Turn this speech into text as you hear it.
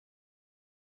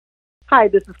Hi,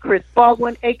 this is Chris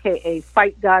Baldwin, aka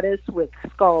Fight Goddess with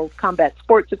Skulls Combat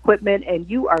Sports Equipment,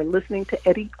 and you are listening to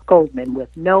Eddie Goldman with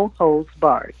No Holds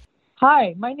Barred.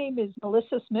 Hi, my name is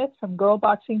Melissa Smith from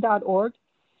girlboxing.org,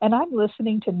 and I'm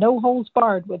listening to No Holds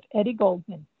Barred with Eddie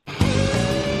Goldman.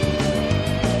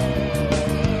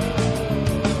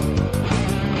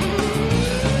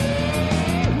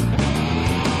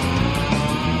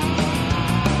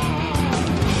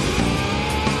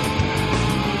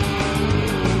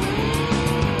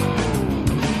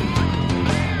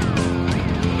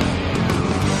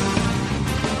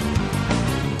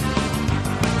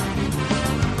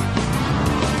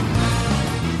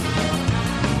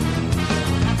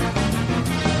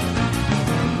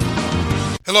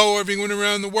 Hello, everyone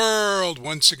around the world.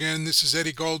 Once again, this is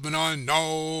Eddie Goldman on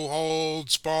No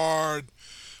Holds Barred.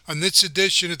 On this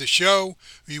edition of the show,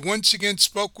 we once again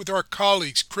spoke with our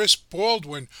colleagues Chris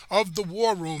Baldwin of The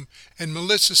War Room and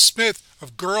Melissa Smith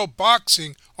of Girl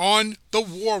Boxing on The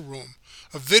War Room.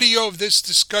 A video of this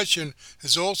discussion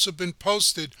has also been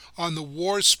posted on the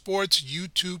War Sports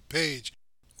YouTube page.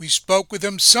 We spoke with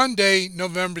them Sunday,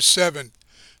 November 7th.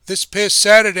 This past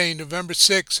Saturday, November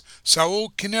 6th,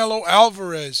 Saul Canelo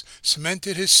Alvarez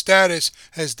cemented his status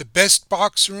as the best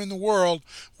boxer in the world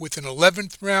with an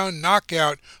 11th round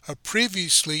knockout of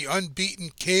previously unbeaten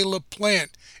Caleb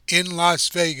Plant in Las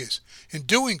Vegas. In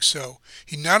doing so,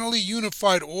 he not only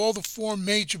unified all the four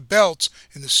major belts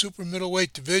in the super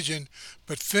middleweight division,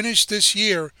 but finished this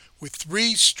year with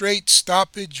 3 straight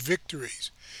stoppage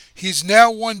victories. He's now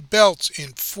won belts in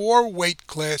 4 weight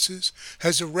classes,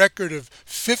 has a record of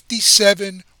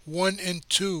 57,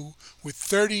 1-2 with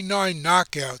 39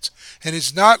 knockouts, and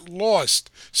has not lost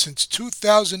since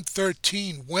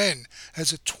 2013 when,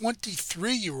 as a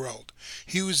 23-year-old,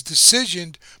 he was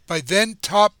decisioned by then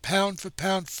top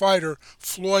pound-for-pound fighter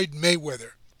Floyd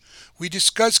Mayweather. We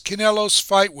discuss Canelo's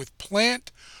fight with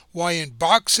Plant, why in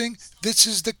boxing this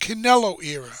is the Canelo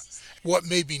era, what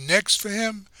may be next for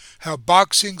him, how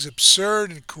boxing's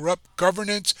absurd and corrupt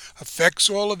governance affects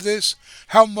all of this,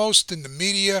 how most in the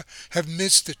media have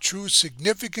missed the true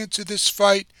significance of this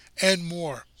fight, and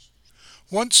more.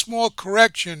 One small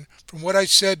correction from what I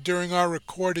said during our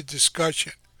recorded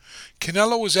discussion.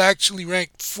 Canelo was actually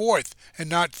ranked 4th and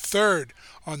not 3rd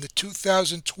on the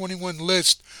 2021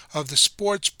 list of the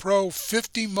Sports Pro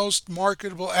 50 most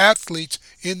marketable athletes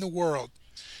in the world.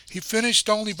 He finished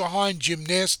only behind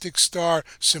gymnastics star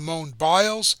Simone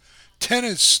Biles,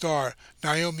 tennis star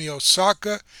Naomi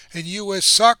Osaka, and U.S.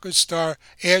 soccer star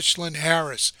Ashlyn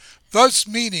Harris, thus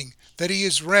meaning that he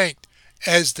is ranked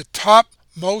as the top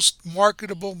most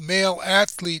marketable male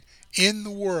athlete in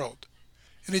the world.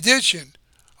 In addition,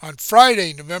 on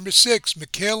Friday, November 6,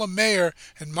 Mikaela Mayer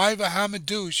and Maiva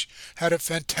Hamadouche had a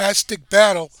fantastic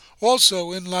battle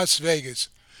also in Las Vegas.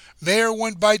 Mayer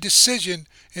won by decision,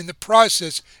 in the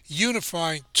process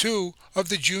unifying 2 of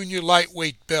the junior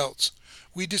lightweight belts.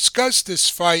 We discussed this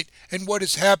fight and what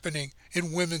is happening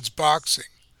in women's boxing.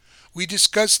 We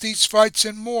discuss these fights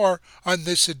and more on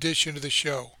this edition of the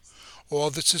show. All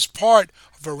this is part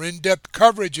of our in-depth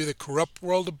coverage of the corrupt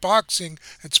world of boxing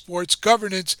and sports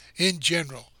governance in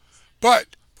general.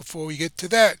 But before we get to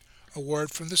that, a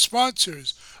word from the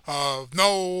sponsors of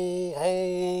No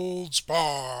Holds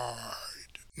Barred.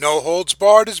 No Holds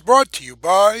Barred is brought to you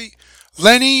by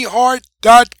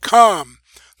LennyHart.com,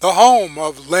 the home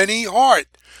of Lenny Hart,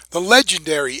 the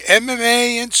legendary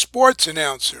MMA and sports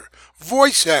announcer,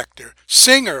 voice actor,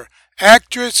 singer,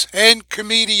 actress, and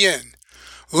comedian.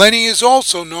 Lenny is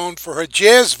also known for her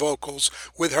jazz vocals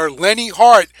with her Lenny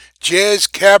Hart Jazz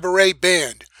Cabaret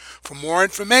Band. For more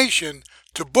information,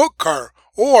 to book her,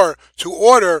 or to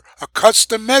order a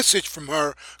custom message from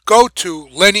her, go to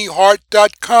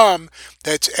LennyHart.com.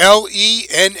 That's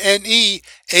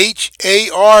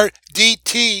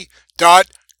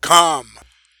LennyHart.com.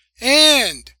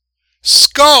 And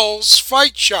Skulls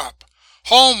Fight Shop,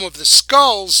 home of the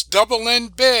Skulls Double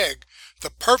End Bag,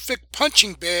 the perfect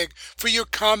punching bag for your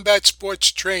combat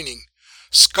sports training.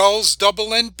 Skulls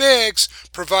Double End Bags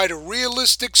provide a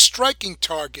realistic striking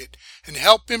target and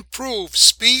help improve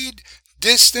speed,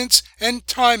 distance, and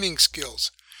timing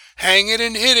skills. Hang it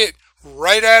and hit it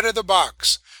right out of the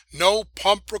box. No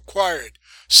pump required.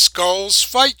 Skulls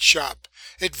Fight Shop,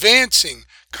 advancing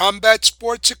combat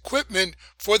sports equipment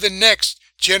for the next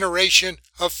generation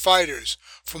of fighters.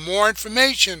 For more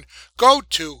information, go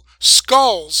to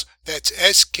Skulls, that's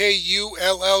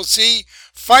SKULLZ,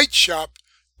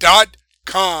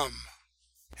 fightshop.com.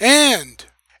 And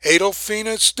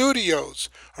Adolfina Studios,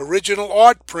 original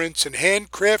art prints and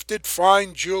handcrafted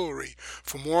fine jewelry.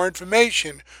 For more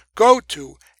information, go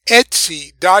to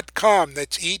Etsy.com,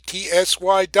 that's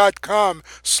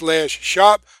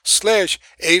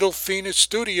Etsy.com/shop/Adolphina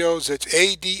Studios, that's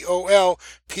ADOLPHINA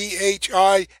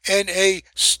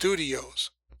Studios.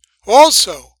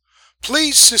 Also,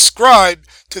 please subscribe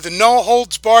to the No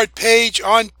Holds Barred page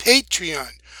on Patreon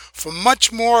for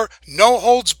much more No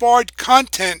Holds Barred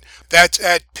content. That's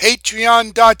at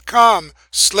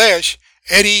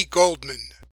patreon.com/Eddie Goldman.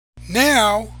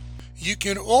 Now, you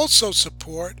can also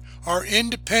support our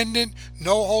independent,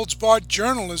 no-holds-barred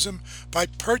journalism by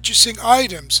purchasing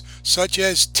items such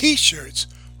as t-shirts,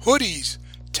 hoodies,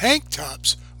 tank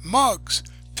tops, mugs,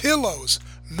 pillows,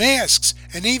 masks,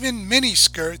 and even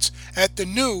mini-skirts at the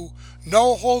new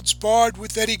No Holds Barred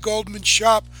with Eddie Goldman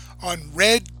shop on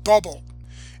Redbubble.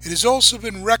 It has also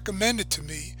been recommended to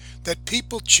me that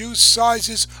people choose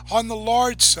sizes on the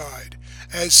large side,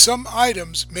 as some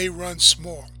items may run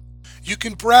small. You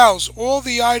can browse all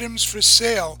the items for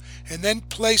sale and then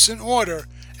place an order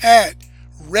at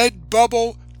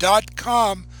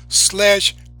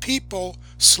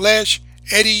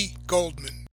redbubble.com/people/Eddie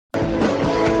Goldman.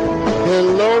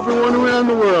 Hello, everyone around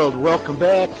the world. Welcome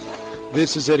back.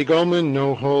 This is Eddie Goldman,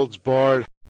 No Holds Barred.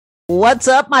 What's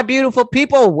up, my beautiful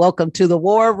people? Welcome to the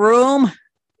War Room.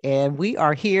 And we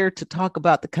are here to talk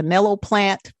about the Canelo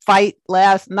Plant fight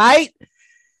last night.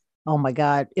 Oh my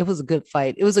God, it was a good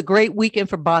fight. It was a great weekend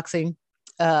for boxing.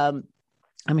 I'm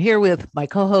here with my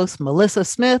co-host, Melissa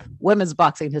Smith, women's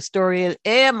boxing historian,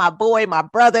 and my boy, my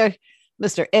brother,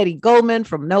 Mr. Eddie Goldman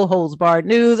from No Holds Barred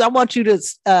News. I want you to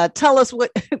tell us what,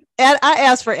 I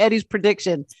asked for Eddie's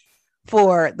prediction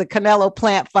for the Canelo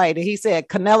Plant fight, and he said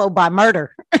Canelo by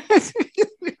murder.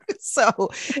 So,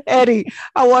 Eddie,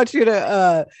 I want you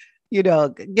to,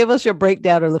 give us your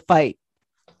breakdown of the fight.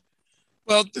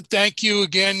 Well, thank you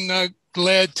again.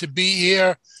 Glad to be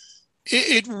here.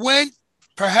 It went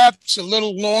perhaps a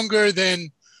little longer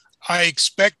than I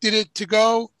expected it to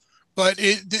go, but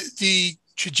the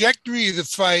trajectory of the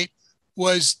fight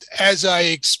was as I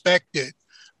expected,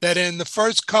 that in the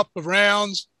first couple of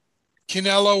rounds,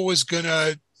 Canelo was going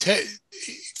to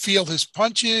feel his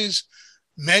punches,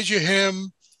 measure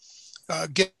him,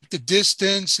 get the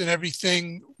distance, and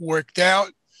everything worked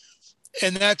out.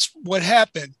 And that's what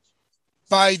happened.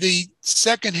 By the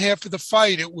second half of the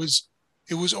fight, it was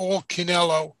all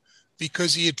Canelo,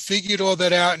 because he had figured all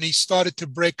that out and he started to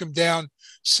break him down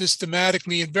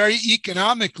systematically and very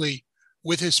economically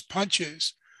with his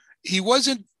punches. He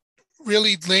wasn't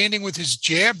really landing with his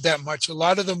jab that much. A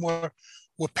lot of them were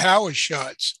power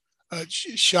shots,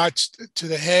 shots to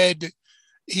the head.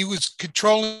 He was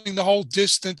controlling the whole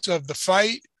distance of the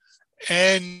fight.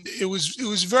 And it was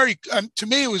very, to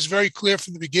me, it was very clear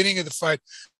from the beginning of the fight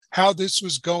how this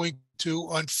was going to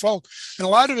unfold. And a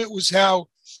lot of it was how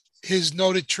his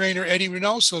noted trainer, Eddie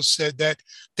Reynoso, said that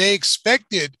they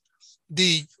expected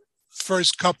the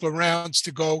first couple of rounds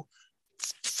to go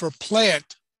for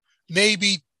Plant,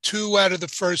 maybe 2 out of the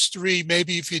first 3,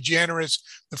 maybe if you're generous,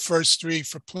 the first 3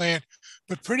 for Plant.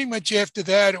 But pretty much after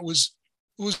that, it was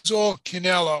all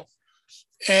Canelo.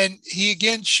 And he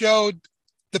again showed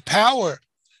the power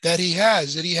that he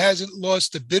has, that he hasn't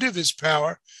lost a bit of his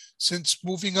power since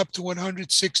moving up to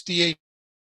 168.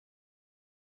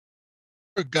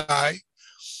 A guy,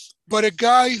 but a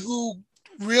guy who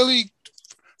really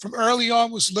from early on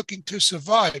was looking to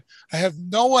survive. I have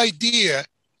no idea,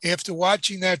 after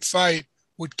watching that fight,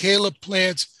 what Caleb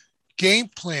Plant's game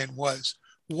plan was.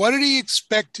 What did he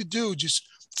expect to do? Just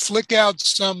flick out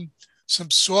some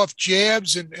soft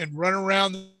jabs and run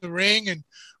around the ring and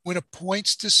win a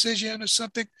points decision or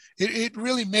something? It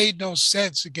really made no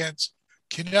sense against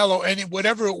Canelo. And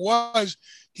whatever it was,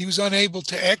 he was unable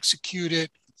to execute it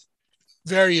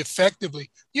very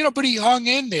effectively. But he hung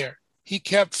in there. He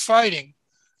kept fighting.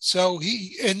 So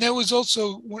and there was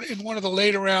also, in one of the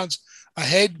later rounds, a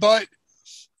headbutt.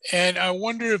 And I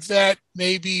wonder if that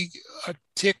maybe a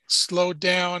tick slowed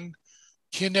down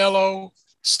Canelo,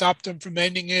 stopped him from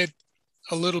ending it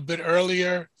a little bit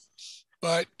earlier.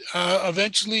 But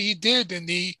eventually he did. And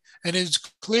it's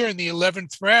clear in the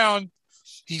 11th round,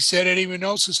 he said, Eddie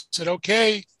Reynoso said,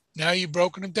 okay, now you've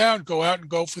broken him down, go out and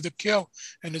go for the kill.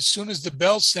 And as soon as the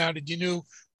bell sounded, you knew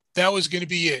that was going to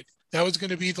be it. That was going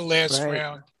to be the last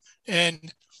round.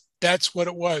 And that's what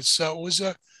it was. So it was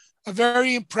a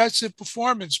very impressive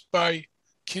performance by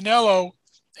Canelo.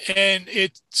 And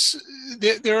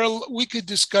we could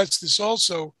discuss this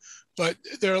also, but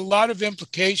there are a lot of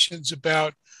implications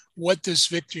about what this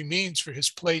victory means for his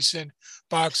place in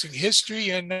boxing history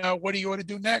and what he ought to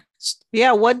do next.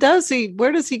 Yeah, where does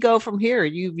he go from here?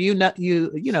 You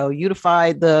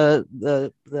unified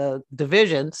the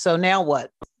division. So now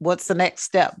what? What's the next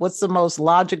step? What's the most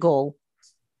logical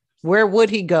where would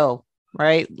he go?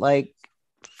 Right. Like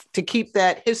to keep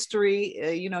that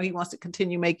history, he wants to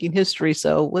continue making history.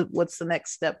 So what's the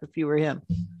next step if you were him?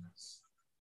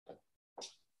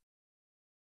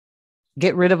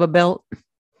 Get rid of a belt?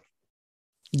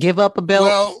 Give up a belt?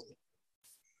 Well,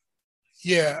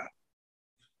 yeah.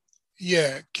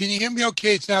 Yeah. Can you hear me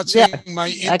okay? It's not saying my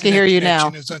internet I can hear you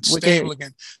connection now. is unstable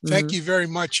again. Thank you very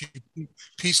much, you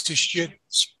piece of shit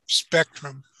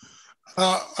Spectrum.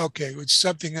 Okay, it's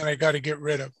something that I got to get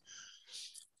rid of.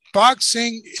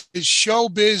 Boxing is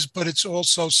showbiz, but it's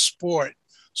also sport.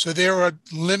 So there are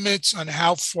limits on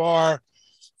how far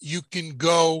you can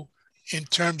go in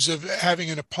terms of having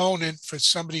an opponent for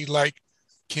somebody like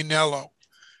Canelo.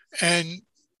 And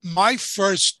my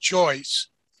first choice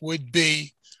would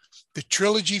be the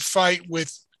trilogy fight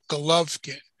with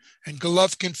Golovkin. And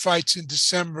Golovkin fights in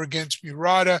December against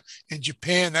Murata in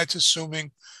Japan. That's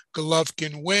assuming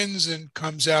Golovkin wins and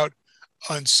comes out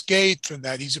unscathed from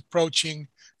that. He's approaching,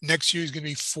 next year he's going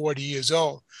to be 40 years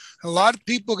old. A lot of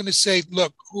people are going to say,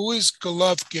 look, who is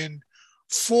Golovkin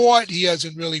fought? He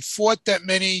hasn't really fought that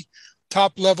many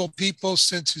top-level people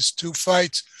since his 2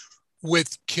 fights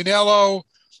with Canelo.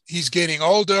 He's getting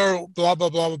older, blah, blah,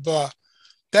 blah, blah, blah.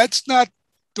 That's not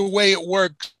the way it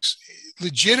works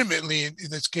legitimately in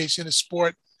this case in a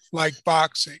sport like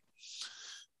boxing.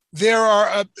 There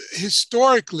are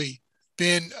historically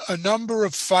been a number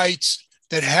of fights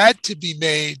that had to be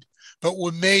made, but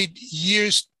were made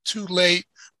years too late,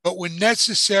 but were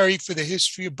necessary for the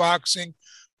history of boxing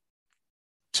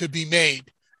to be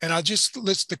made. And I'll just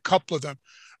list a couple of them.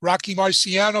 Rocky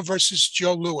Marciano versus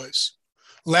Joe Louis,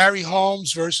 Larry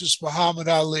Holmes versus Muhammad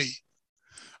Ali,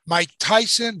 Mike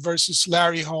Tyson versus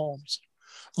Larry Holmes,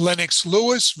 Lennox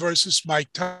Lewis versus Mike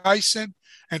Tyson,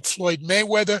 and Floyd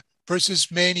Mayweather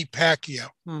versus Manny Pacquiao.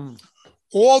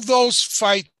 All those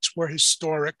fights were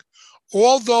historic.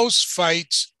 All those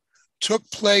fights took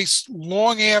place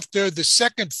long after the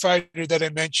second fighter that I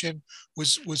mentioned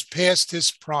was past his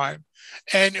prime.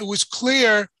 And it was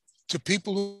clear to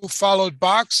people who followed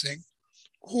boxing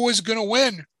who was going to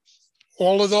win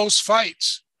all of those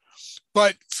fights.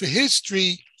 But for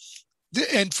history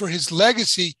and for his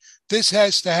legacy, this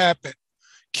has to happen.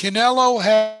 Canelo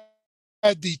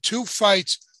had the 2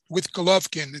 fights with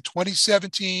Golovkin in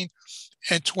 2017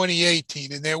 and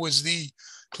 2018, and there was the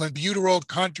clenbuterol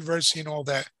controversy and all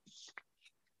that.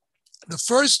 The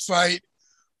first fight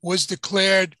was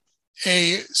declared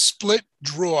a split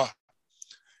draw,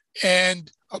 and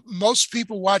most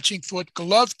people watching thought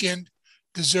Golovkin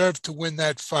deserved to win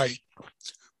that fight,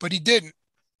 but he didn't.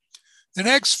 The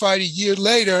next fight, a year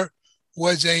later,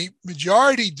 was a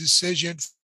majority decision,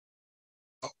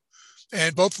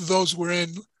 and both of those were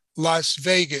in Las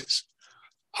Vegas.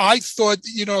 I thought,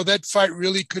 that fight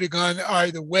really could have gone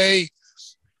either way,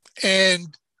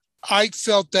 and I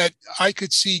felt that I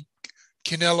could see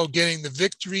Canelo getting the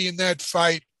victory in that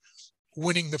fight,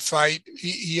 winning the fight.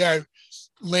 He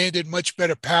landed much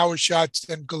better power shots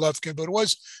than Golovkin, but it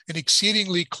was an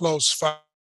exceedingly close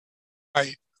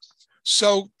fight.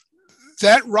 So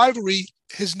that rivalry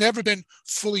has never been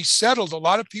fully settled. A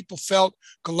lot of people felt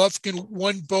Golovkin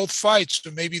won both fights,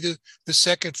 so maybe the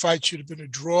second fight should have been a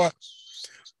draw.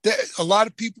 A lot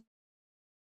of people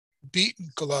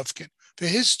beaten Golovkin. For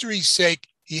history's sake,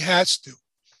 he has to.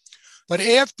 But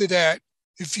after that,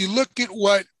 if you look at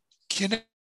what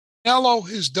Canelo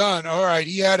has done, all right,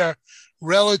 he had a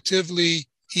relatively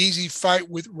easy fight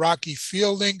with Rocky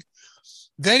Fielding.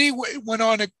 Then he went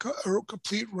on a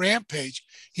complete rampage.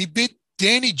 He beat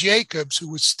Danny Jacobs,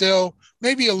 who was still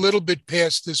maybe a little bit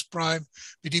past his prime,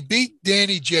 but he beat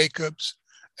Danny Jacobs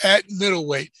at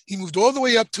middleweight. He moved all the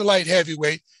way up to light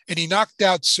heavyweight, and he knocked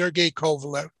out Sergey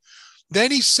Kovalev. Then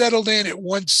he settled in at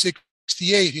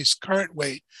 168, his current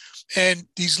weight. And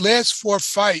these last 4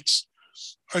 fights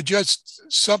are just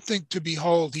something to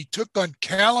behold. He took on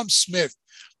Callum Smith,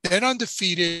 then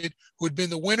undefeated, who had been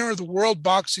the winner of the World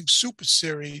Boxing Super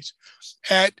Series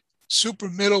at super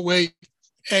middleweight,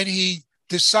 and he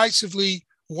decisively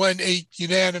won a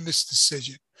unanimous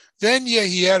decision. Then,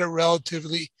 he had a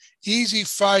relatively easy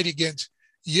fight against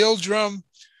Yildirim.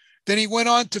 Then he went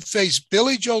on to face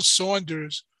Billy Joe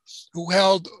Saunders, who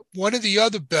held one of the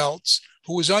other belts,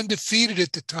 who was undefeated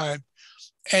at the time.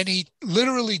 And he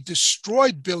literally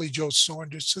destroyed Billy Joe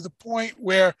Saunders to the point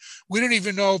where we don't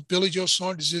even know if Billy Joe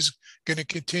Saunders is going to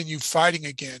continue fighting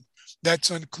again. That's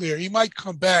unclear. He might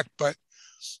come back, but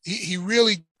he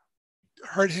really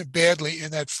hurt him badly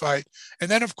in that fight. And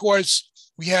then, of course,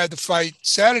 we had the fight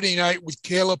Saturday night with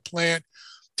Caleb Plant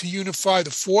to unify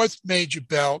the 4th major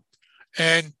belt,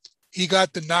 and he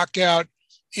got the knockout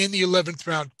in the 11th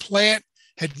round. Plant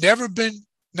had never been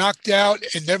knocked out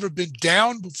and never been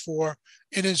down before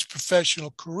in his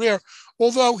professional career,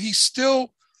 although he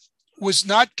still was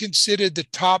not considered the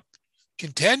top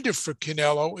contender for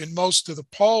Canelo in most of the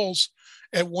polls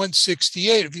at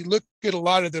 168. If you look at a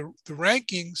lot of the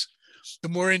rankings, the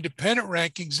more independent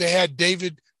rankings, they had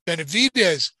David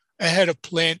Benavidez ahead of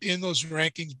Plant in those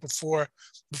rankings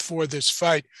before this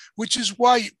fight, which is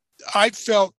why I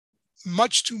felt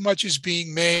much too much is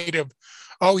being made of,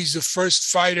 oh, he's the first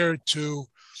fighter to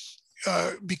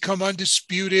become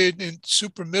undisputed in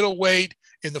super middleweight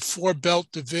in the 4-belt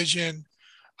division.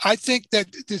 I think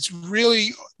that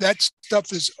that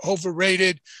stuff is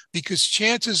overrated, because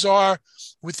chances are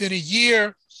within a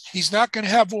year, he's not going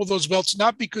to have all those belts,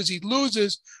 not because he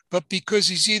loses, but because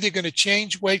he's either going to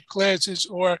change weight classes,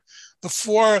 or the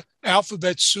 4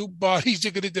 alphabet soup bodies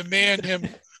are going to demand him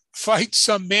fight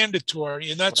some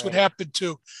mandatory. And that's what happened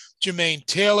to Jermaine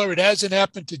Taylor. It hasn't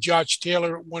happened to Josh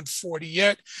Taylor at 140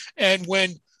 yet. And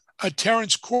when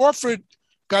Terrence Crawford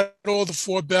got all the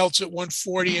 4 belts at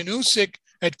 140 and Usyk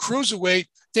at cruiserweight,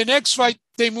 the next fight,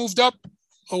 they moved up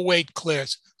a weight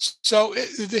class. So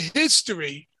the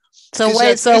history. So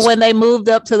when they moved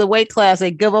up to the weight class,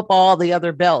 they give up all the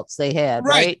other belts they had,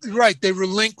 right? Right. They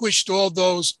relinquished all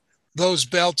those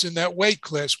belts in that weight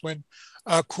class when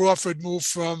Crawford moved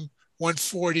from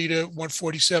 140 to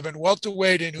 147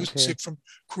 welterweight, and Usyk from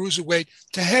cruiserweight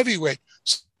to heavyweight.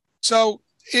 So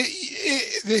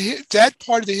that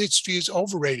part of the history is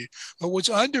overrated. But what's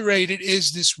underrated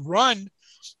is this run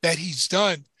that he's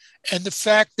done, and the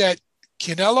fact that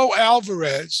Canelo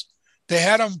Alvarez, they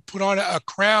had him put on a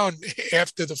crown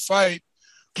after the fight.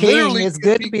 King, it's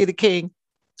good to be the king.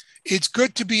 It's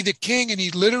good to be the king, and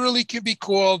he literally can be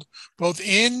called both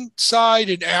inside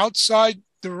and outside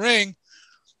the ring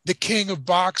the king of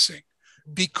boxing,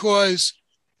 because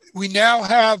we now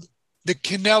have the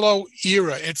Canelo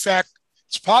era. In fact,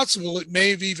 it's possible it may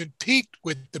have even peaked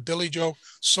with the Billy Joe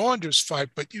Saunders fight,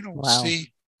 but we'll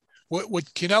see what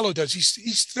Canelo does.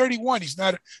 He's 31. He's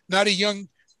not a young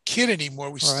kid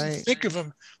anymore. We think of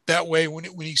him that way when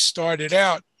he started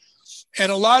out.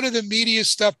 And a lot of the media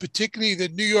stuff, particularly the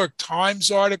New York Times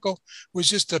article, was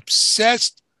just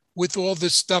obsessed with all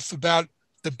this stuff about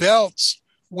the belts,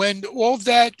 when all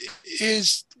that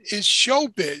is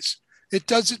showbiz. It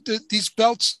doesn't. These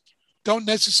belts don't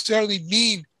necessarily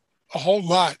mean a whole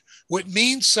lot. What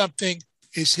means something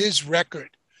is his record.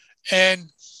 And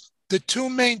the 2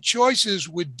 main choices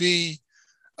would be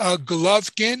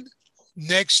Golovkin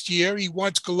next year. He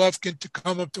wants Golovkin to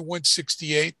come up to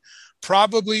 168.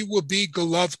 Probably will be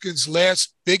Golovkin's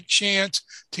last big chance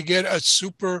to get a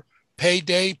super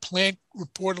payday. Plant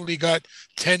reportedly got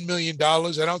 $10 million.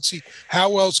 I don't see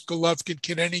how else Golovkin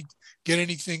can get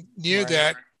anything near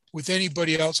that with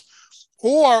anybody else.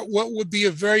 Or what would be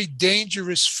a very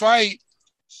dangerous fight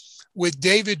with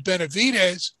David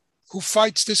Benavidez, who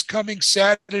fights this coming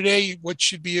Saturday, what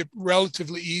should be a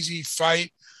relatively easy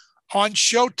fight on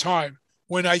Showtime,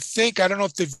 when I don't know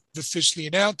if they've officially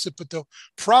announced it, but they'll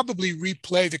probably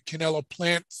replay the Canelo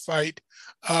Plant fight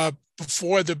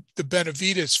before the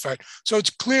Benavidez fight. So it's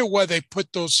clear why they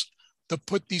put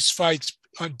these fights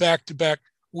on back-to-back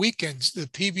weekends. The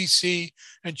PBC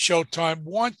and Showtime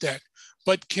want that.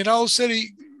 But Canelo said he,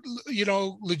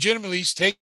 legitimately, he's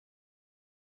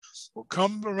will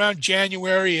come around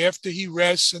January after he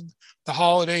rests and the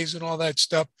holidays and all that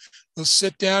stuff. They'll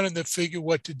sit down and they'll figure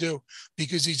what to do,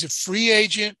 because he's a free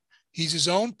agent. He's his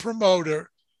own promoter.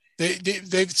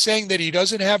 They're saying that he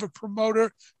doesn't have a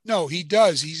promoter. No, he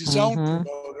does. He's his own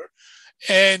promoter,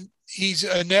 and he's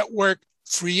a network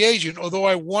free agent. Although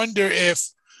I wonder if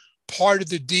part of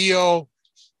the deal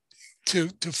to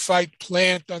fight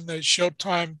Plant on the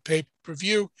Showtime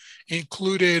pay-per-view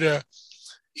included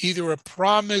either a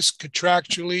promise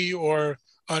contractually or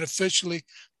unofficially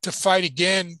to fight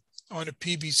again on a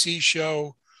PBC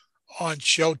show on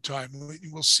Showtime.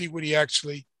 We'll see what he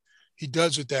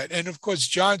does with that. And of course,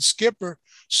 John Skipper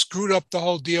screwed up the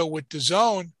whole deal with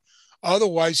DAZN.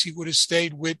 Otherwise, he would have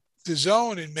stayed with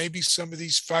DAZN, and maybe some of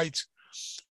these fights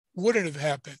wouldn't have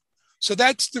happened. So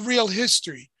that's the real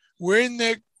history. We're in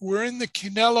the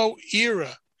Canelo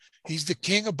era. He's the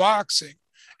king of boxing,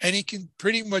 and he can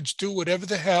pretty much do whatever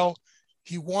the hell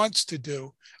he wants to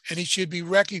do, and he should be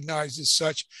recognized as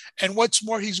such. And what's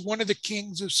more, he's one of the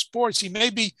kings of sports. He may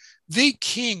be the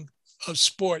king of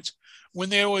sports. When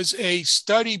there was a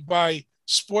study by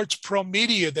Sports Pro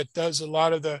Media that does a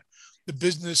lot of the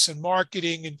business and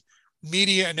marketing and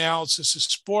media analysis of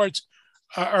sports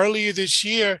earlier this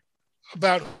year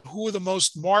about who are the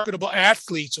most marketable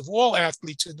athletes of all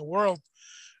athletes in the world,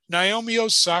 Naomi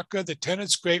Osaka, the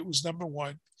tennis great, was number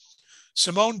 1.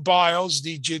 Simone Biles,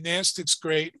 the gymnastics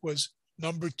great, was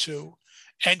number 2.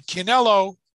 And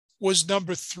Canelo was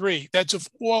number 3. That's of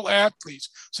all athletes.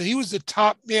 So he was the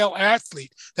top male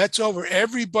athlete. That's over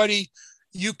everybody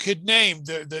you could name,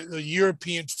 the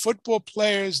European football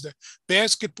players, the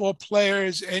basketball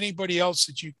players, anybody else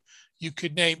that you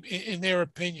could name in their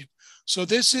opinion. So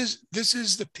this is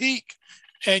the peak,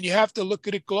 and you have to look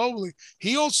at it globally.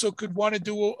 He also could want to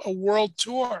do a world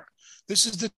tour. This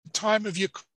is the time of your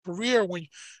career when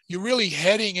you're really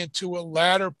heading into a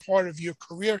latter part of your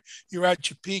career. You're at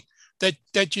your peak,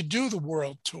 that you do the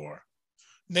world tour.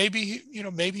 Maybe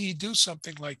he do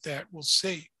something like that. We'll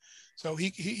see. So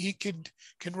he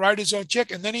can write his own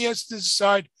check, and then he has to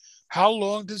decide how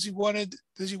long does he want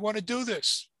to do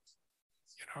this.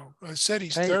 I said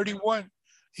he's 31.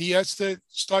 He has to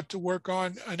start to work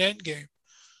on an end game.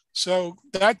 So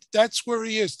that's where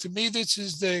he is. To me, this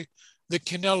is the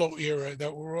Canelo era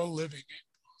that we're all living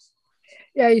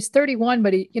in. Yeah, he's 31,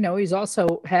 but he's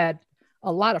also had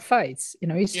a lot of fights.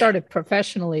 He started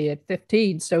professionally at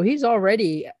 15, so he's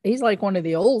like one of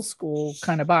the old school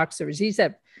kind of boxers. He's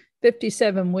at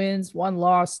 57 wins, 1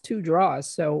 loss, 2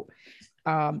 draws. So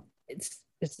it's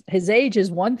his age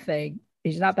is one thing.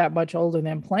 He's not that much older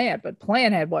than Plant, but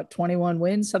Plant had 21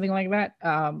 wins, something like that,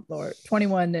 or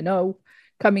 21-0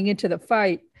 coming into the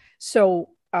fight. So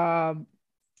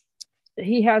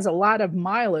he has a lot of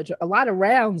mileage, a lot of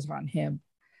rounds on him.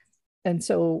 And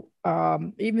so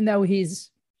even though he's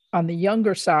on the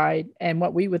younger side and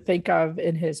what we would think of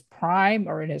in his prime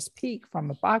or in his peak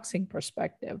from a boxing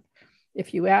perspective,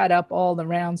 if you add up all the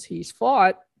rounds he's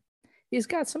fought, he's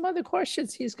got some other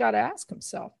questions he's got to ask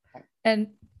himself. And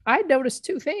I noticed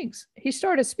 2 things. He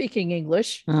started speaking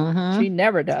English. He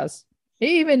never does.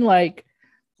 He even made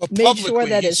sure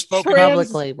that it's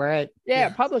publicly, right? Yeah,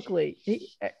 publicly,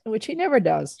 which he never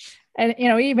does. And,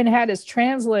 he even had his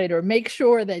translator make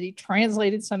sure that he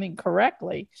translated something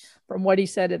correctly from what he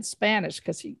said in Spanish.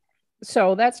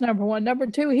 So that's number 1. Number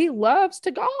 2, he loves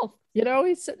to golf.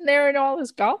 He's sitting there in all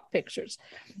his golf pictures.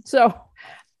 So,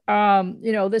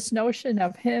 this notion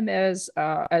of him as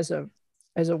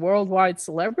a worldwide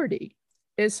celebrity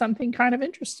is something kind of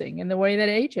interesting in the way that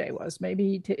AJ was.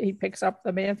 Maybe he picks up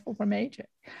the mantle from AJ.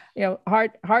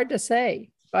 Hard to say,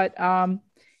 but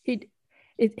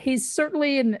he's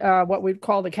certainly in what we'd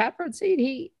call the catbird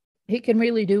seat. He can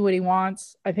really do what he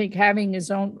wants. I think having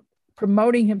his own,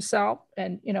 promoting himself,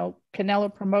 and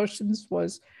Canelo Promotions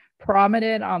was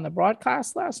prominent on the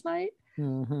broadcast last night.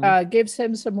 Gives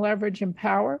him some leverage and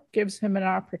power, gives him an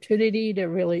opportunity to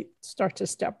really start to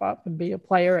step up and be a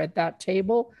player at that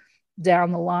table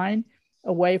down the line,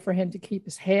 a way for him to keep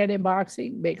his hand in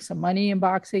boxing, make some money in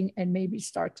boxing, and maybe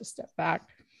start to step back.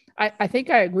 I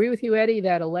think I agree with you, Eddie,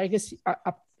 that a legacy,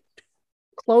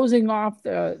 closing off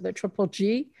the Triple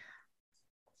G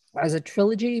as a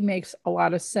trilogy makes a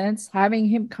lot of sense. Having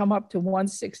him come up to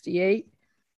 168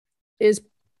 is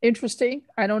interesting.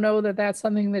 I don't know that that's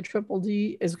something that Triple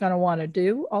G is going to want to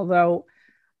do, although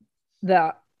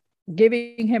the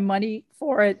giving him money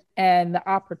for it and the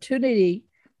opportunity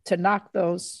to knock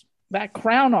that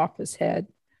crown off his head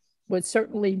would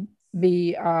certainly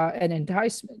be an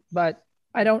enticement. But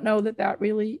I don't know that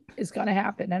really is going to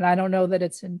happen. And I don't know that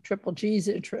it's in Triple G's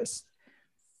interest.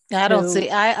 I don't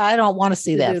want to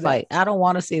see that fight. I don't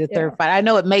want to see the third fight. I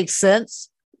know it makes sense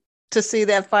to see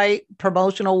that fight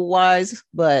promotional wise,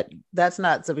 but that's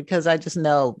not so, because I just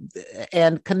know,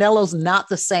 and Canelo's not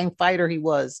the same fighter he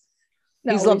was.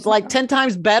 No, he's looked like 10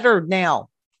 times better now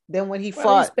than when he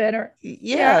fought. He's better.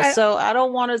 Yeah. So I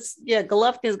don't want to,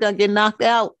 Golovkin's going to get knocked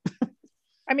out.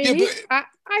 I mean,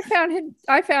 I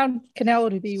found Canelo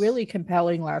to be really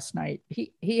compelling last night.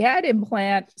 He had him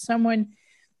plant someone,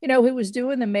 who was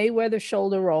doing the Mayweather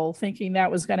shoulder roll, thinking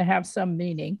that was going to have some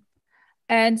meaning.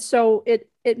 And so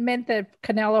it meant that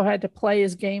Canelo had to play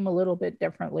his game a little bit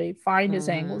differently, find his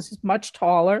angles. He's much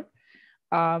taller.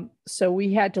 So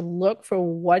we had to look for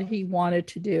what he wanted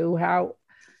to do, how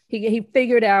he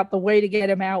figured out the way to get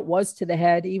him out was to the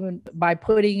head, even by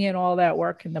putting in all that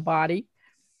work in the body.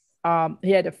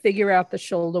 He had to figure out the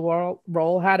shoulder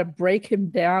roll, how to break him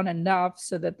down enough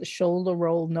so that the shoulder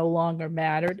roll no longer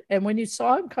mattered. And when you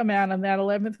saw him come out in that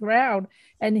 11th round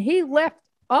and he left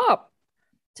up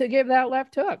to give that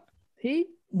left hook, he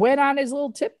went on his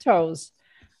little tiptoes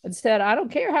and said, I don't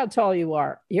care how tall you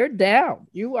are. You're down.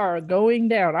 You are going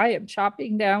down. I am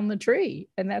chopping down the tree.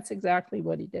 And that's exactly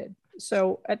what he did.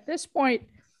 So at this point,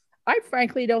 I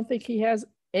frankly don't think he has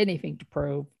anything to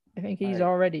prove. I think he's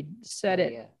already said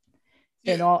it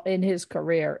in his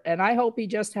career. And I hope he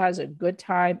just has a good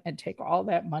time and take all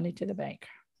that money to the bank.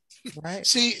 Right.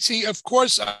 See, of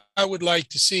course, I would like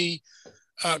to see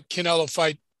Canelo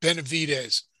fight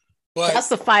Benavidez. But that's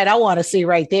the fight I want to see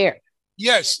right there.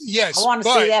 Yes. I want to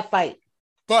see that fight.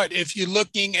 But if you're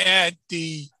looking at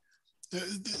the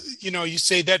you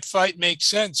say that fight makes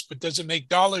sense, but does it make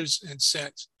dollars and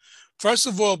cents? First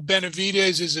of all,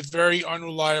 Benavidez is a very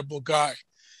unreliable guy.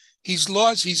 He's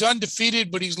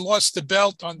undefeated, but he's lost the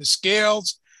belt on the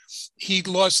scales. He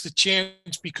lost the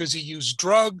chance because he used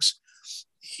drugs.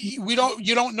 You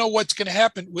don't know what's going to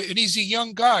happen. And he's a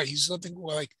young guy. He's something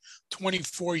like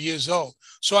 24 years old.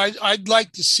 So I'd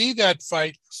like to see that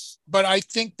fight. But I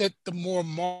think that the more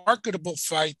marketable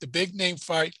fight, the big name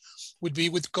fight, would be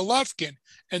with Golovkin.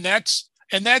 And that's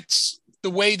the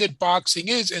way that boxing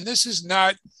is. And this is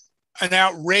not an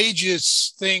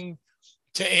outrageous thing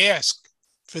to ask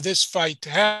for this fight to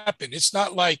happen. It's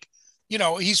not like,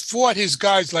 he's fought his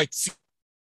guys like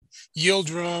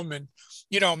Yildirim, and,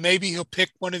 maybe he'll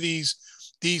pick one of these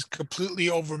completely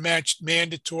overmatched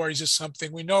mandatories or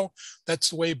something. We know that's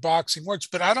the way boxing works,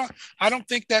 but I don't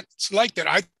think that's like that.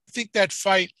 I think that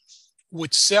fight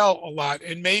would sell a lot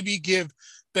and maybe give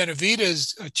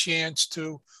Benavidez a chance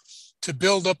to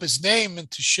build up his name and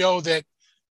to show that,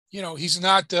 he's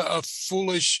not a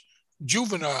foolish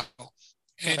juvenile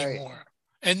anymore. Right.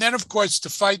 And then, of course, to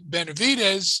fight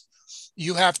Benavidez,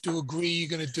 you have to agree you're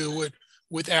going to do it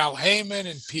with Al Heyman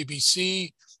and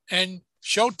PBC and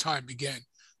Showtime again.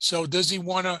 So does he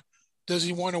want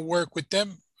to work with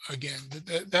them again?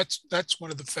 That's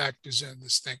one of the factors in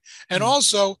this thing. And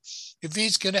also, if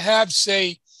he's going to have,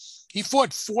 say, he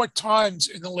fought 4 times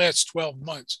in the last 12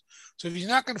 months. So if he's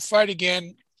not going to fight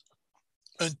again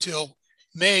until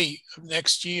May of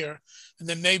next year, and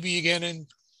then maybe again in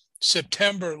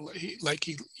September, like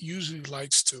he usually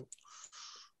likes to,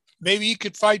 maybe he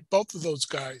could fight both of those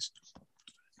guys.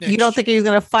 You don't think he's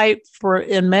going to fight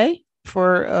in May?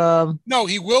 No,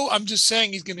 he will. I'm just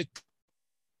saying he's going to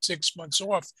 6 months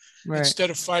off instead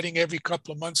of fighting every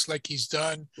couple of months like he's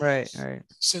done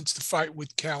since the fight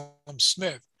with Callum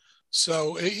Smith.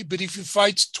 So, but if he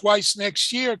fights twice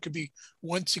next year, it could be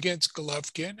once against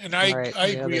Golovkin. And I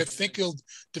agree. I think he'll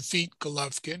defeat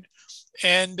Golovkin,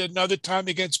 and another time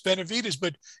against Benavidez.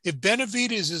 But if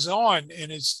Benavidez is on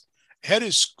and his head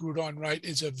is screwed on right,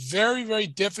 it's a very, very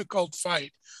difficult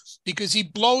fight because he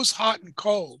blows hot and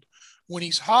cold. When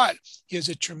he's hot, he has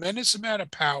a tremendous amount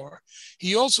of power.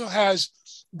 He also has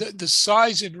the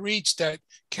size and reach that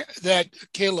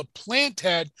Caleb Plant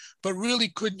had, but really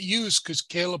couldn't use because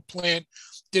Caleb Plant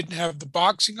didn't have the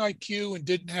boxing IQ and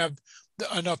didn't have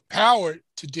enough power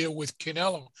to deal with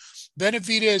Canelo.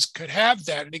 Benavidez could have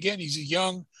that. And again, he's a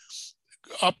young,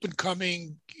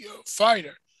 up-and-coming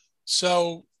fighter.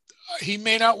 So he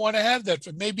may not want to have that,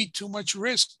 but maybe too much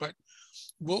risk, but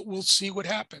we'll see what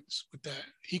happens with that.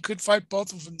 He could fight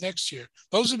both of them next year.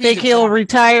 Those would be. Think he'll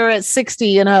retire at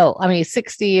 60-0. I mean,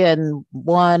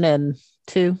 60-1 and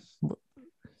 2.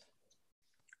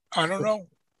 I don't know.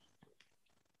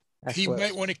 He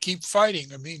might want to keep fighting.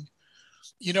 I mean,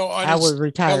 I would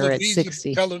retire at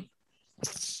 60.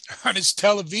 On his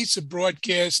Televisa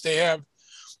broadcast, they have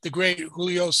the great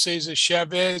Julio Cesar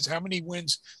Chavez. How many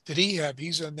wins did he have?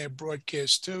 He's on their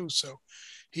broadcast too. So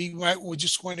he would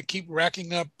just want to keep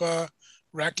racking up the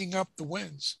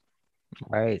wins.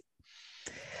 Right.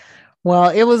 Well,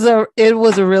 it was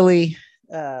a really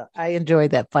I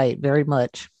enjoyed that fight very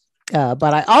much.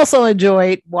 But I also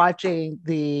enjoyed watching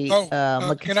the.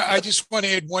 I just want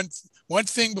to add one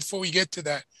thing before we get to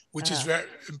that, which is very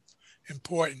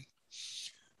important.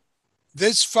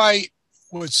 This fight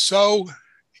was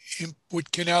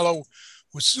with Canelo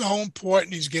was so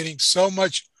important. He's getting so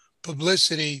much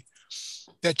publicity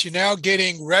that you're now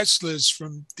getting wrestlers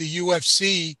from the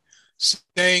UFC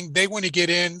saying they want to get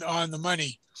in on the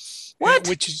money. What?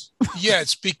 Which is,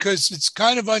 yes, because it's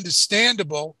kind of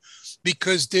understandable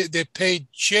because they're paid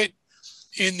shit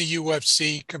in the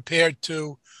UFC compared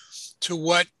to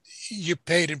you're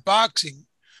paid in boxing.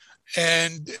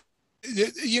 And,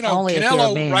 only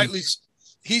Canelo, rightly,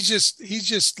 he's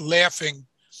just laughing.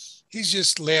 He's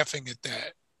just laughing at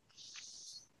that.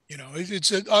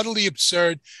 It's utterly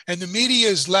absurd. And the media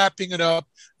is lapping it up,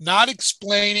 not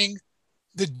explaining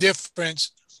the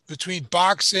difference between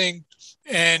boxing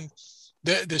and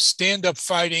the stand-up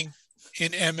fighting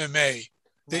in MMA.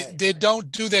 They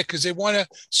don't do that because they want to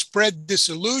spread this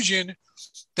illusion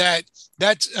that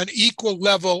that's an equal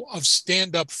level of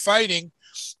stand-up fighting.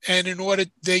 And in order,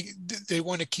 they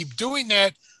want to keep doing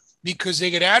that because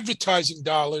they get advertising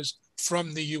dollars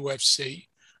from the UFC.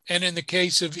 And in the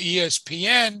case of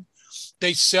ESPN,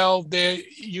 they sell their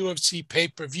UFC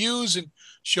pay-per-views and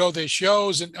show their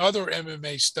shows and other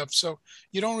MMA stuff. So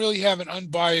you don't really have an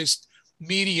unbiased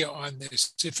media on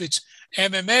this. If it's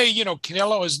MMA,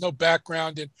 Canelo has no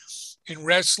background in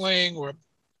wrestling or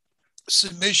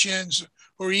submissions,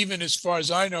 or even, as far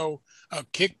as I know,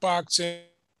 kickboxing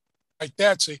like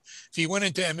that. So if he went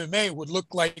into MMA, it would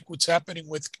look like what's happening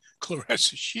with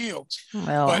Claressa Shields.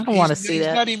 Well, but I don't want to see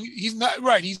that. He's not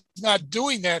right. He's not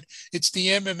doing that. It's the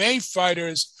MMA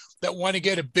fighters that want to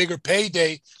get a bigger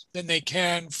payday than they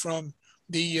can from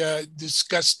the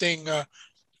disgusting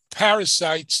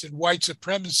parasites and white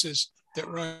supremacists that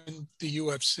run the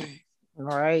UFC.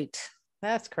 Right.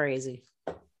 That's crazy.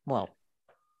 Well,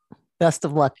 best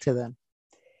of luck to them.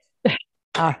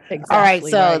 Exactly all right,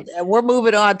 so we're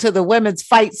moving on to the women's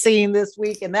fight scene this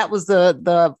week, and that was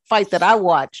the fight that I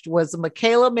watched was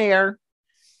Mikaela Mayer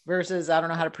versus, I don't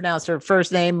know how to pronounce her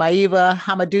first name, Maeva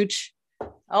Hamadouche.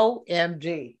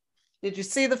 OMG. Did you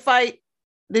see the fight?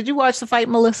 Did you watch the fight,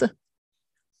 Melissa?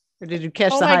 Or did you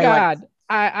catch the highlights?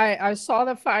 Oh my God. I saw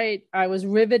the fight. I was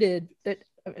riveted.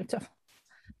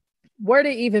 Where to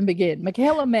even begin?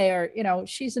 Mikaela Mayer,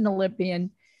 she's an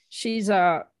Olympian. She's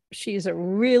a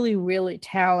really, really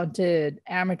talented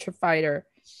amateur fighter.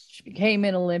 She became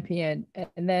an Olympian.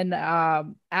 And then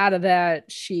out of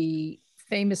that, she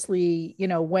famously,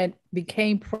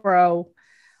 became pro.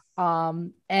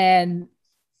 And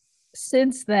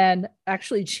since then,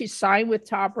 actually, she signed with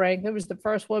Top Rank. It was the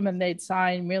first woman they'd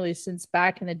signed really since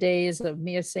back in the days of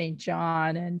Mia St.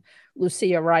 John and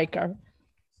Lucia Riker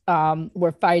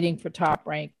were fighting for Top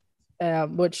Rank,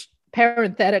 which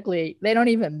parenthetically, they don't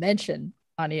even mention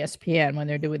on ESPN when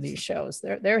they're doing these shows.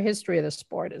 Their history of the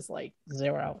sport is like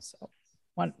zero. So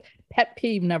one pet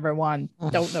peeve number one,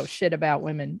 don't know shit about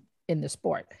women in the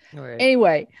sport. Right.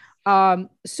 Anyway,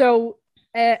 Mikaela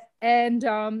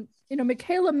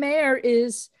Mayer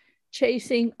is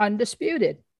chasing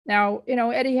undisputed. Now,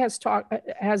 Eddie has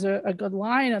a good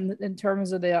line in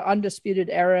terms of the undisputed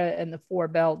era and the 4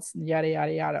 belts and yada,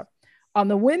 yada, yada. On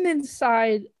the women's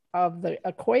side of the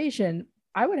equation,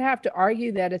 I would have to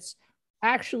argue that it's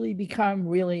actually become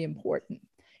really important.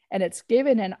 And it's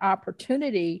given an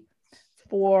opportunity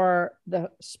for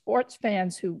the sports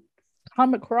fans who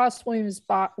come across women's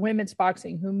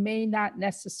boxing, who may not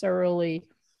necessarily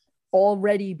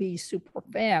already be super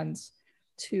fans,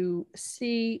 to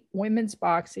see women's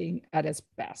boxing at its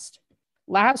best.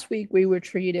 Last week, we were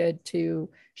treated to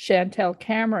Chantel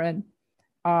Cameron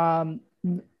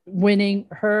winning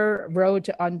her road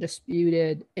to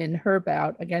undisputed in her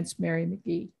bout against Mary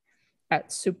McGee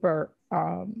at super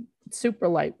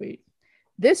lightweight.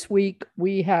 This week,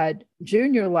 we had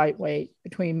junior lightweight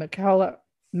between Mikaela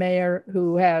Mayer,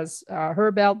 who has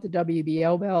her belt, the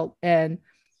WBO belt, and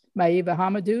Maeva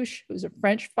Hamadouche, who's a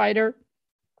French fighter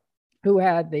who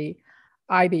had the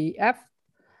IBF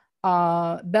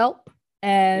belt.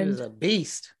 And she was a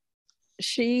beast.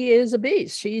 She is a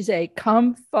beast. She's a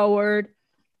come forward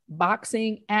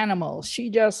boxing animal. She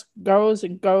just goes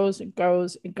and goes and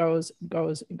goes and goes and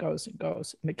goes and goes and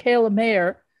goes. Mikaela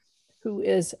Mayer, who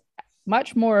is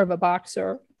much more of a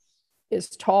boxer, is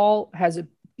tall, has a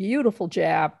beautiful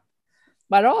jab,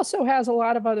 but also has a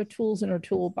lot of other tools in her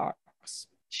toolbox.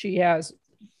 She has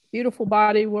beautiful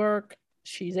body work.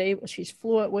 She's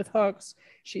fluent with hooks.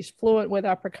 She's fluent with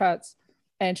uppercuts,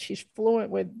 and she's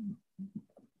fluent with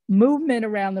movement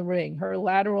around the ring. Her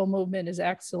lateral movement is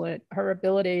excellent. Her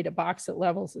ability to box at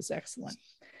levels is excellent.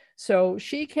 So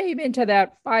she came into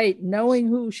that fight knowing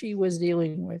who she was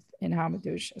dealing with in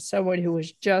Hamadouche, someone who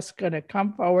was just going to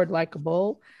come forward like a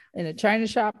bull in a china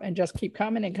shop and just keep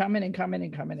coming and coming and coming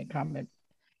and coming and coming,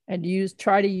 and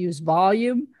try to use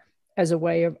volume as a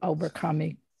way of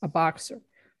overcoming a boxer.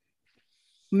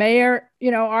 Mayer,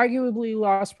 arguably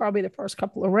lost probably the first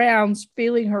couple of rounds,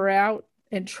 feeling her out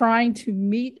and trying to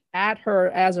meet at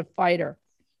her as a fighter.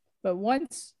 But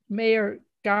once Mayer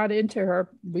got into her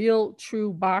real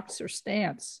true boxer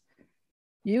stance,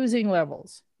 using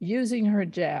levels, using her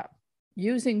jab,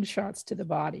 using shots to the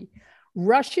body,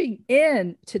 rushing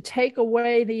in to take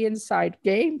away the inside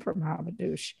game from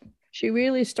Hamadouche, she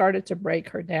really started to break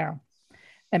her down.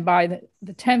 And by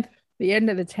the end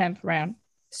of the 10th round,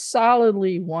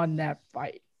 solidly won that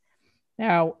fight.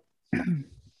 Now,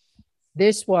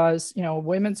 this was,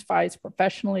 women's fights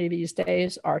professionally these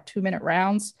days are 2-minute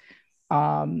rounds.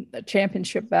 The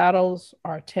championship battles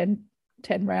are 10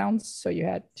 rounds. So you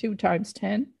had 2 times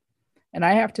 10. And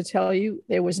I have to tell you,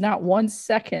 there was not 1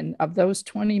 second of those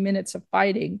 20 minutes of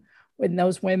fighting when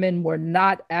those women were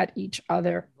not at each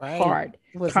other hard.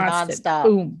 It was constant, nonstop.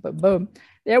 boom, boom, boom.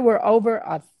 There were over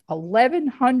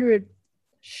 1,100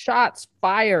 shots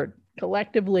fired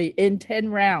collectively in 10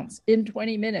 rounds in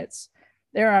 20 minutes.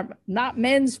 There are not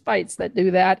men's fights that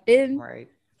do that in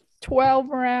 12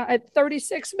 rounds at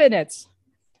 36 minutes.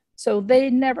 So they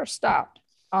never stopped.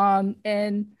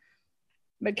 And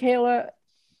Michaela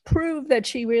proved that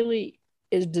she really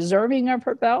is deserving of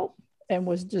her belt and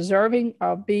was deserving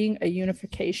of being a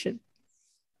unification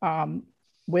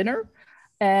winner,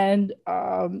 and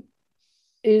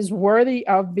is worthy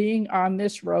of being on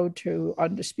this road to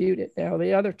undisputed. Now,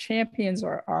 the other champions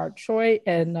are Choi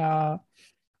and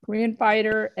Korean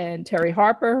fighter, and Terry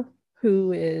Harper,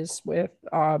 who is with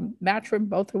Matchroom.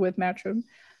 Both are with Matchroom.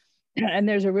 And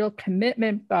there's a real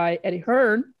commitment by Eddie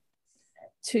Hearn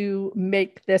to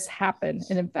make this happen.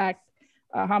 And in fact,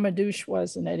 Hamadouche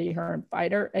was an Eddie Hearn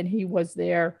fighter, and he was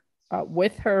there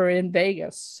with her in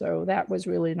Vegas. So that was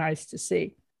really nice to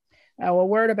see. Now, a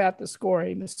word about the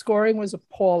scoring. The scoring was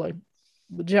appalling.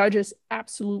 The judges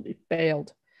absolutely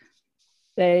failed.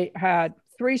 They had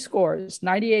 3 scores,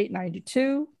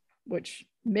 98-92, which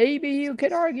maybe you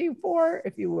could argue for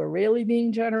if you were really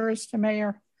being generous to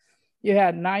Mayer. You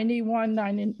had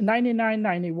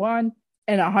 99-91,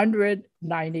 and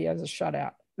 190 as a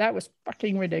shutout. That was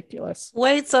fucking ridiculous.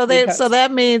 Wait, so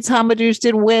that means Hamadouche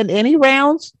didn't win any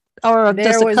rounds, or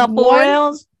just a couple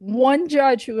rounds? One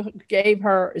judge who gave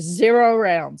her 0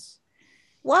 rounds.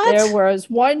 What? There was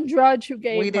one judge who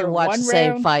gave her 1 round. We didn't watch the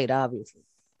same fight, obviously.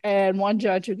 And one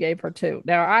judge who gave her 2.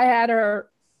 Now, I had her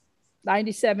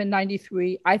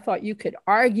 97-93. I thought you could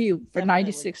argue for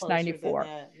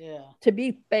 96-94. Yeah. To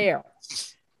be fair,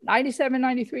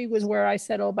 97-93 was where I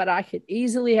settled, but I could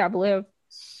easily have lived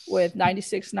with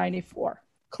 96-94.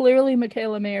 Clearly,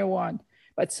 Michaela Mayer won.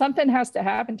 But something has to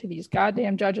happen to these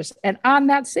goddamn judges. And on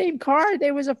that same card,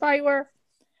 there was a fight where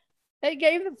they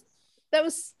gave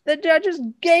the judges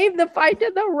gave the fight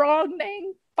to the wrong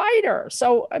name fighter.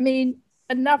 So, I mean,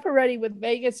 enough already with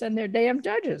Vegas and their damn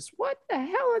judges. What the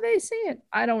hell are they seeing?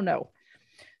 I don't know.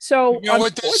 So, you know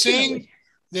what they're seeing?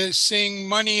 They're seeing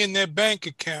money in their bank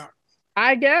account.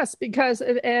 I guess, because,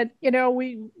 and you know,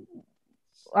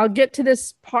 I'll get to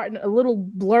this part in a little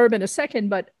blurb in a second,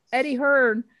 but Eddie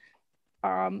Hearn,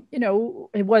 you know,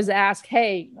 it was asked,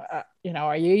 hey, you know,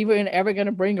 are you even ever going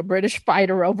to bring a British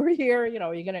fighter over here? You know,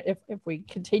 are you going to, if we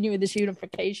continue this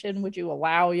unification, would you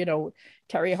allow, you know,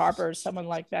 Terry Harper or someone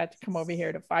like that to come over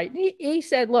here to fight? And he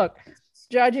said, look,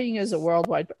 judging is a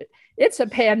worldwide, it's a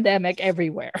pandemic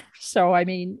everywhere. So, I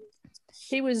mean,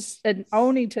 he was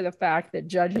owning to the fact that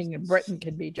judging in Britain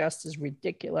can be just as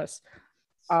ridiculous.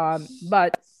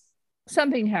 But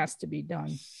something has to be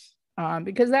done.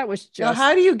 Because that was just. Now,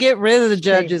 how do you get rid of the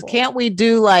judges? Painful. Can't we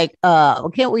do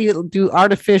can't we do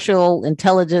artificial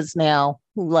intelligence now?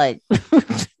 Like, I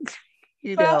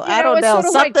don't know.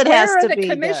 Something has to be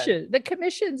commission. The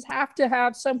commissions have to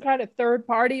have some kind of third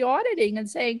party auditing and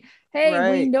saying,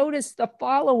 hey, we noticed the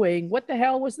following. What the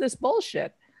hell was this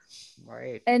bullshit?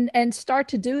 Right. And start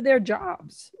to do their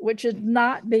jobs, which is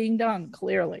not being done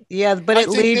clearly. Yeah, but it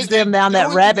leads them down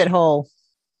that rabbit hole.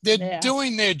 They're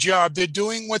doing their job. They're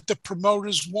doing what the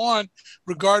promoters want,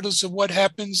 regardless of what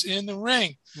happens in the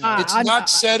ring. It's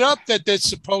not set up that they're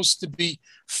supposed to be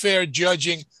fair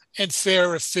judging and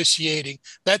fair officiating.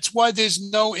 That's why there's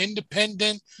no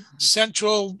independent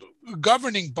central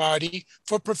governing body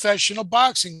for professional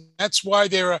boxing. That's why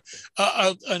they're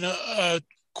a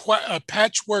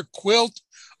patchwork quilt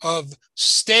of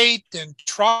state and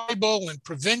tribal and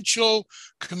provincial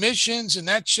commissions, and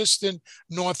that's just in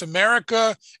North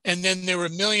America. And then there are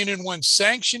 1,000,001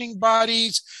 sanctioning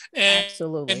bodies, and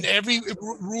absolutely, and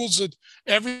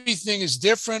everything is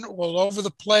different all over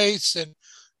the place, and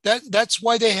that's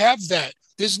why they have that.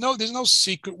 There's no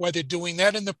secret why they're doing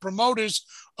that, and the promoters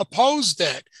oppose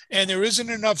that, and there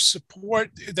isn't enough support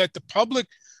that the public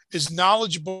is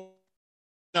knowledgeable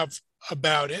enough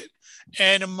about it.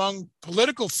 And among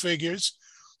political figures,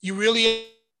 you really have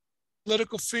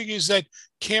political figures that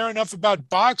care enough about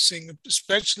boxing,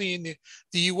 especially in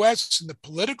the US and the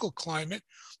political climate,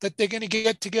 that they're going to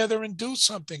get together and do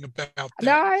something about that.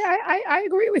 No, I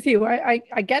agree with you. I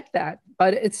get that,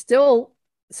 but it's still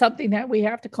something that we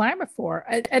have to clamor for.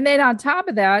 And then on top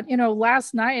of that, you know,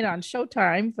 last night on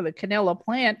Showtime for the Canelo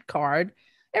Plant card,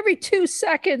 every 2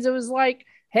 seconds it was like,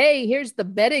 hey, here's the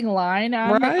betting line. They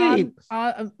were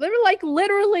like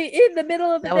literally in the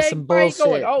middle of the day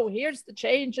going, oh, here's the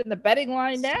change in the betting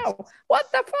line now.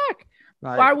 What the fuck?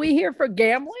 Right. Are we here for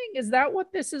gambling? Is that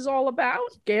what this is all about?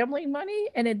 Gambling money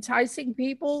and enticing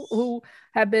people who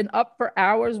have been up for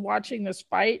hours watching this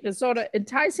fight and sort of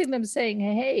enticing them saying,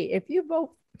 hey, if you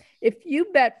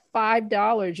bet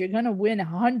 $5, you're going to win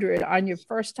 100 on your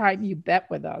first time you bet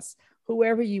with us,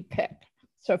 whoever you pick.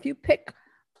 So if you pick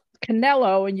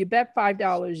Canelo and you bet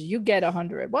 $5, you get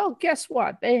 100. Well, guess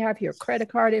what? They have your credit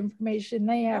card information.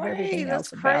 They have everything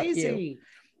else about you.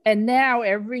 And now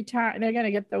every time they're going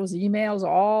to get those emails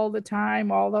all the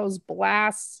time, all those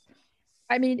blasts.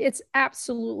 I mean, it's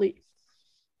absolutely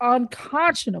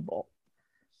unconscionable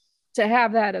to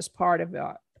have that as part of it.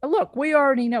 Look, we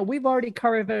already know, we've already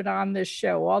covered it on this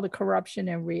show, all the corruption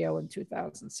in Rio in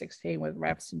 2016 with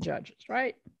refs and judges,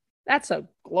 right? That's a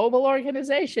global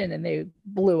organization and they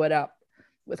blew it up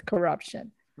with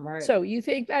corruption. Right. So you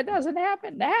think that doesn't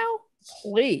happen now?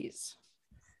 Please.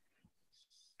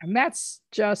 And that's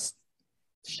just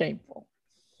shameful.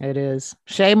 It is.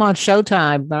 Shame on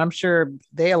Showtime, but I'm sure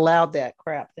they allowed that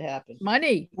crap to happen.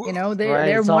 Money, you know, Right.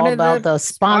 they're It's one all of about the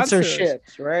sponsors.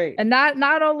 sponsorships, right? And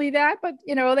not only that, but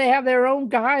you know, they have their own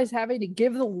guys having to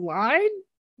give the line.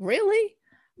 Really?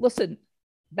 Listen,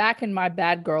 back in my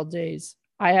bad girl days,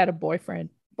 I had a boyfriend,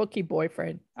 bookie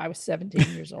boyfriend. I was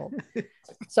 17 years old.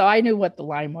 So I knew what the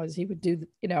line was. He would do,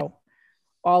 you know,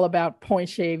 all about point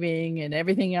shaving and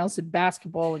everything else in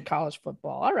basketball and college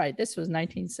football. All right, this was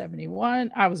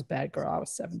 1971. I was a bad girl. I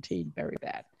was 17, very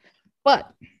bad.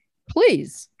 But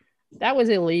please, that was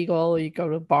illegal. You go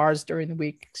to bars during the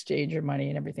week, exchange your money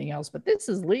and everything else. But this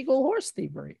is legal horse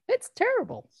thievery. It's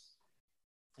terrible.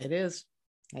 It is.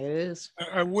 It is.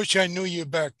 I wish I knew you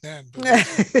back then. But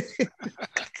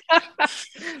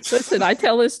Listen, I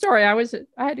tell this story. I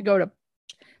had to go to,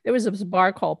 there was a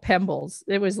bar called Pembles.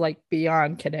 It was like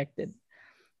beyond connected.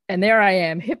 And there I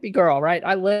am, hippie girl, right?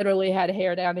 I literally had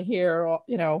hair down to here,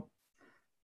 you know,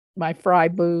 my fry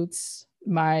boots,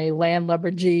 my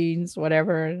landlubber jeans,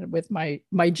 whatever, with my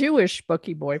Jewish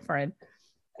bookie boyfriend.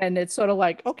 And it's sort of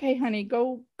like, okay, honey,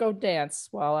 go dance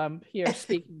while I'm here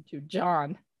speaking to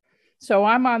John. So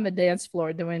I'm on the dance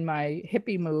floor doing my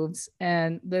hippie moves,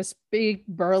 and this big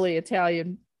burly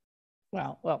Italian,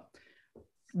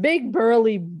 big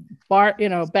burly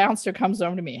bouncer comes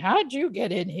over to me. How'd you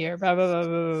get in here? Blah, blah, blah,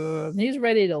 blah, blah. And he's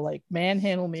ready to like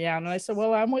manhandle me out. And I said,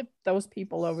 well, I'm with those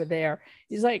people over there.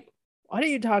 He's like, what are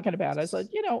you talking about? I said,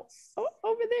 you know,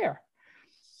 over there.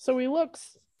 So he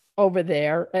looks over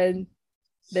there and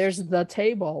there's the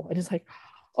table. And he's like,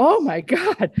 oh my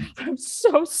God, I'm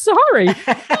so sorry.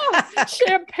 Oh,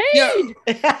 champagne.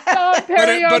 Yeah.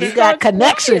 But you got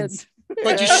connections.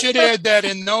 But you should add that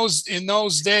in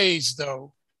those days,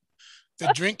 though,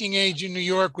 the drinking age in New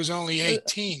York was only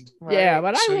 18. Right? Yeah,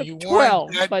 but I was 12.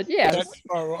 But yes.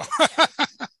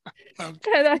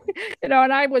 Okay. And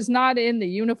I was not in the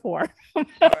uniform. Right.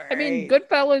 I mean,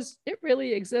 Goodfellas, it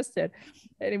really existed.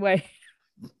 Anyway,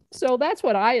 so that's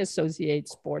what I associate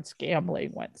sports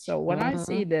gambling with. So when I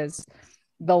see this,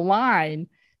 the line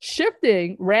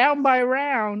shifting round by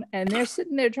round, and they're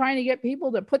sitting there trying to get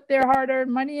people to put their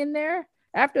hard-earned money in there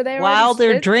after while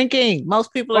they're drinking.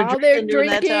 Most people are drinking during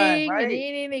that time, right? And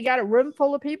eating. They got a room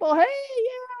full of people. Hey,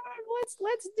 yeah,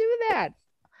 let's do that.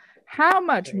 How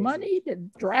much money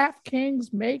did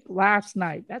DraftKings make last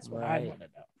night? That's what I want to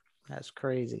know. That's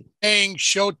crazy. Paying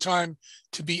Showtime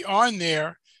to be on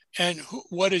there. And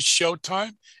what is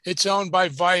Showtime? It's owned by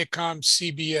Viacom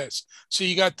CBS. So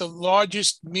you got the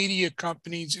largest media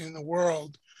companies in the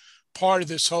world part of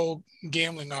this whole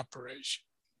gambling operation.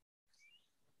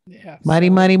 Yeah.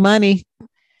 Money.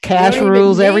 Cash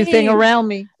rules everything around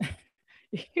me.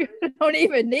 You don't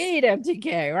even need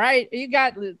MTK, right? You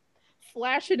got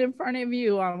flashing in front of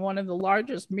you on one of the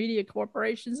largest media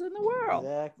corporations in the world.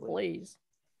 Exactly. Please.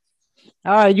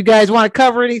 All right, you guys want to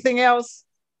cover anything else?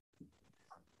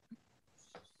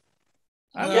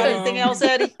 Anything else,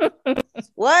 Eddie?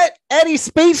 What? Eddie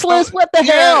speechless? What the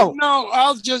hell? No,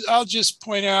 I'll just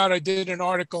point out I did an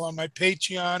article on my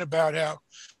Patreon about how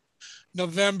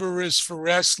November is for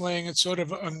wrestling. It's sort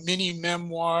of a mini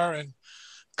memoir, and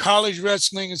college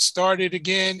wrestling has started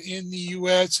again in the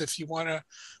U.S. If you want to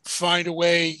find a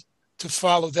way to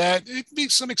follow that, it can be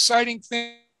some exciting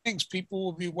things. People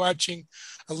will be watching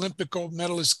Olympic gold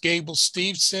medalist Gable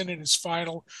Steveson in his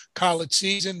final college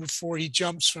season before he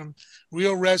jumps from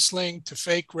real wrestling to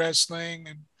fake wrestling.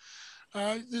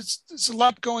 And there's a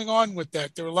lot going on with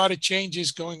that. There are a lot of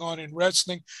changes going on in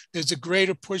wrestling. There's a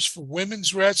greater push for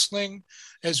women's wrestling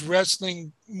as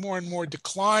wrestling more and more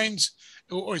declines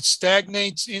or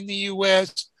stagnates in the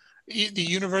U.S. The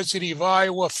University of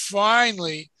Iowa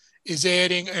finally is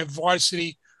adding a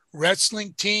varsity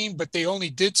wrestling team, but they only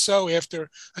did so after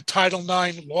a Title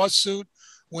IX lawsuit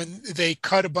when they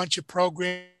cut a bunch of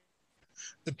programs,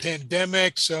 the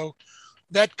pandemic. So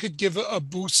that could give a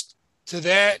boost to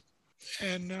that.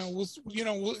 And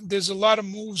there's a lot of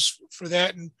moves for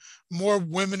that, and more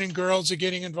women and girls are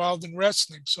getting involved in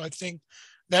wrestling. So I think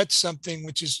that's something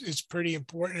which is pretty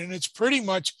important. And it's pretty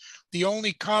much the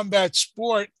only combat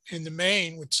sport in the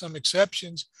main, with some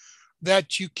exceptions,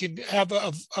 that you can have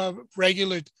a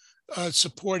regular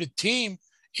supported team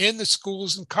in the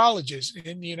schools and colleges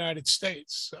in the United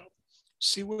States. So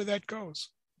see where that goes.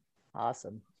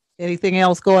 Awesome. Anything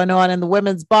else going on in the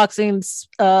women's boxing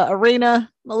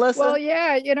arena, Melissa? Well,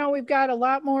 yeah, we've got a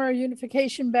lot more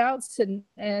unification bouts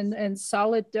and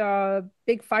solid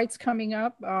big fights coming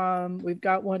up. We've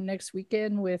got one next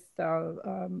weekend with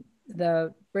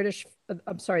the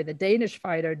Danish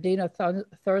fighter Dina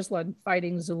Thursland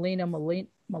fighting Zelina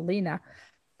Molina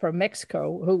from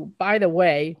Mexico, who, by the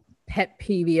way, pet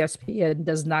peeve, ESPN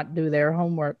does not do their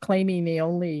homework, claiming the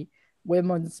only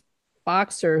women's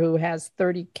boxer who has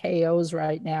 30 KOs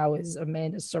right now is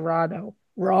Amanda Serrano.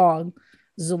 Wrong.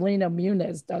 Zelina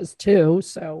Muniz does too.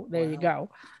 So there you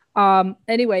go.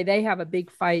 Anyway, they have a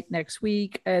big fight next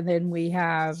week. And then we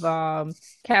have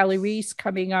Callie Reese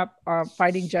coming up,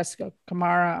 fighting Jessica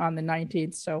Kamara on the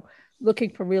 19th. So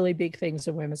looking for really big things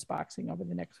in women's boxing over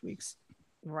the next weeks.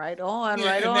 Right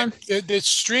on. They're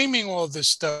streaming all this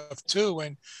stuff too.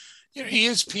 And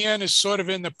ESPN is sort of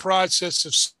in the process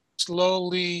of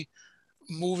slowly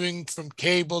moving from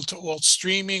cable to all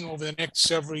streaming over the next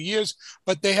several years,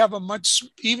 but they have a much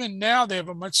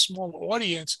smaller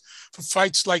audience for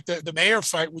fights like the Mayer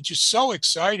fight, which is so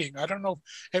exciting. I don't know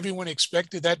if everyone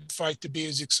expected that fight to be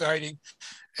as exciting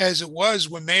as it was,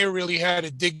 when Mayer really had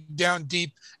to dig down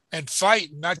deep and fight,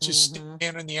 not just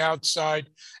stand on the outside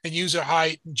and use her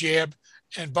height and jab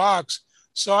and box.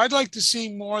 So I'd like to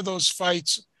see more of those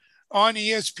fights on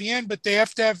ESPN, but they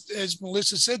have to have, as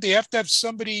Melissa said, they have to have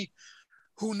somebody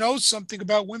who knows something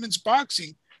about women's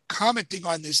boxing commenting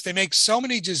on this. They make so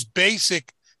many just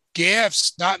basic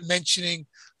gaffes, not mentioning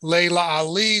Layla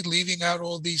Ali, leaving out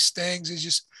all these things. It's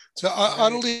just so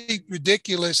utterly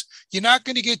ridiculous. You're not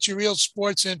going to get your real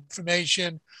sports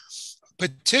information,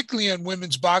 particularly on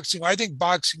women's boxing. I think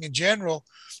boxing in general,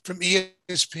 from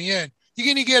ESPN. You're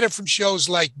going to get it from shows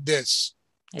like this.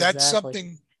 That's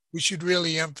something we should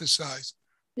really emphasize.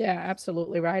 Yeah,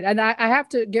 absolutely right. And I have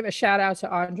to give a shout out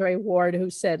to Andre Ward, who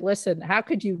said, listen, how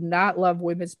could you not love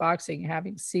women's boxing,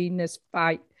 having seen this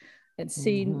fight and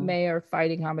seen Mayer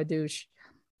fighting Hamadouche?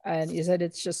 And he said,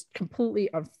 it's just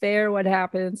completely unfair what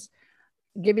happens.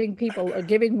 Giving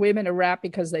women a rap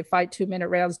because they fight 2-minute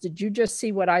rounds. Did you just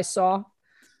see what I saw?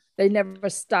 They never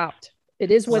stopped. It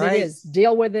is what it is.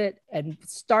 Deal with it and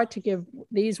start to give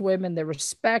these women the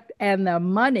respect and the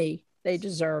money they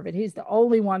deserve it. He's the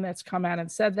only one that's come out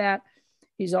and said that.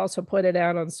 He's also put it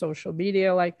out on social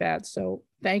media like that. So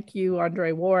thank you,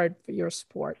 Andre Ward, for your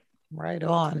support. Right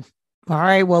on. All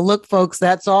right. Well, look, folks,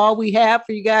 that's all we have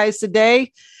for you guys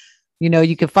today.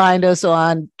 You can find us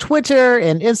on Twitter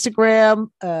and Instagram.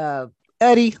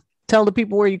 Eddie, tell the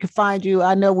people where you can find you.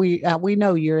 I know we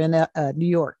know you're in New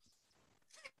York.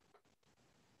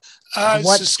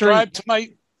 Subscribe to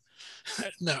my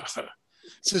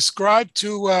subscribe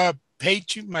to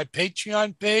my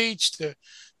Patreon page to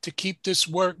keep this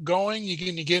work going. You're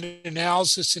going to get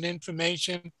analysis and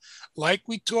information like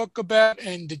we talk about,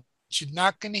 and that you're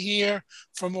not going to hear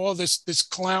from all this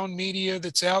clown media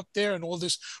that's out there and all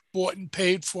this bought and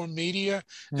paid for media.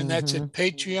 And that's at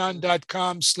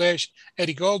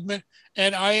patreon.com/Eddie Goldman.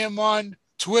 And I am on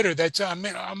Twitter.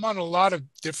 I'm on a lot of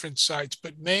different sites,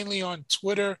 but mainly on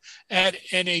Twitter at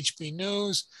NHB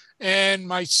News. And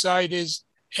my site is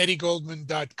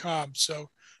eddiegoldman.com.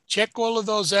 So check all of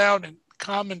those out and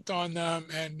comment on them,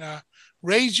 and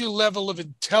raise your level of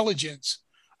intelligence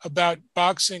about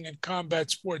boxing and combat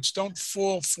sports. Don't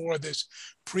fall for this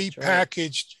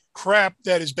prepackaged crap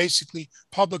that is basically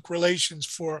public relations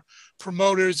for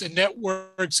promoters and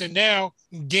networks and now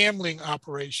gambling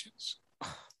operations.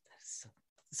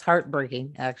 It's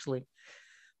heartbreaking, actually.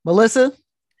 Melissa,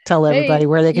 tell everybody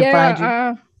where they can find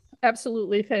you.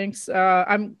 Absolutely. Thanks.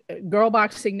 I'm Girl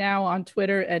Boxing Now on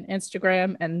Twitter and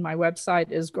Instagram, and my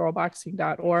website is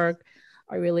girlboxing.org.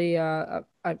 I really, I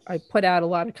put out a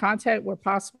lot of content where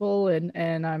possible,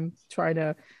 and I'm trying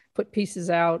to put pieces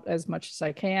out as much as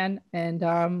I can.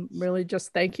 And really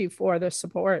just thank you for the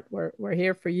support. We're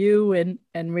here for you, and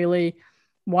really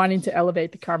wanting to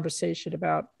elevate the conversation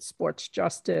about sports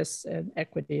justice and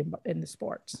equity in the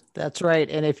sports. That's right.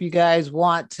 And if you guys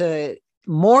want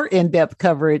more in-depth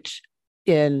coverage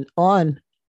on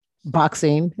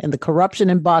boxing and the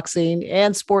corruption in boxing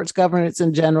and sports governance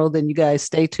in general, then you guys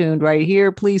stay tuned right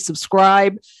here. Please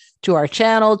subscribe to our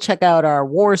channel. Check out our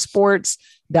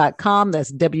warsports.com.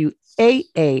 That's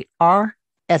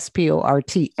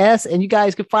WAARSPORTS. And you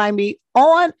guys can find me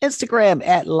on Instagram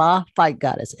at La Fight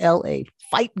Goddess, LA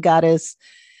Fight Goddess.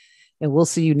 And we'll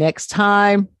see you next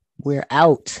time. We're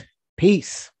out.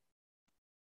 Peace.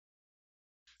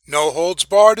 No Holds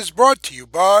Barred is brought to you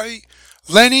by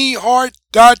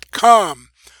LennyHart.com,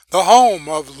 the home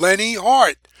of Lenny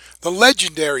Hart, the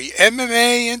legendary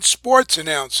MMA and sports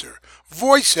announcer,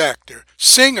 voice actor,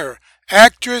 singer,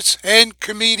 actress, and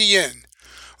comedian.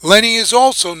 Lenny is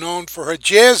also known for her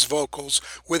jazz vocals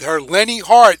with her Lenny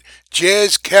Hart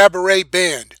Jazz Cabaret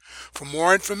Band. For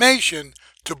more information,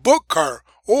 to book her,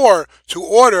 or to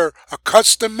order a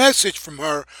custom message from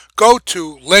her, go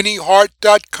to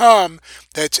lennyhart.com.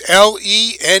 That's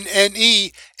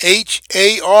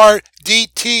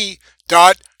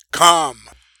LENNEHARDT.com.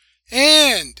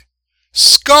 And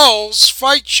Skulls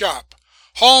Fight Shop,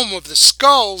 home of the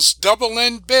Skulls Double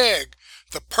End Bag,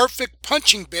 the perfect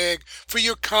punching bag for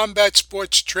your combat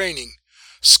sports training.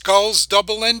 Skulls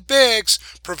Double End Bags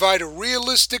provide a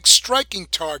realistic striking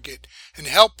target and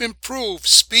help improve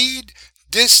speed,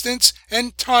 distance,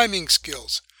 and timing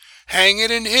skills. Hang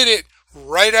it and hit it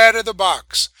right out of the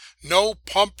box. No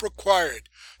pump required.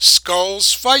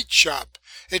 Skulls Fight Shop,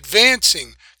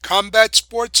 advancing combat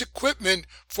sports equipment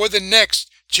for the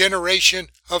next generation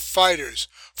of fighters.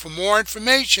 For more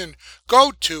information,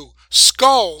 go to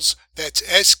Skulls, that's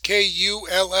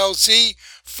SKULLZ,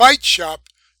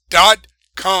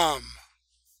 fightshop.com.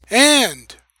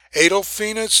 And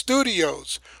Adolfina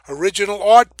Studios, original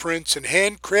art prints and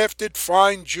handcrafted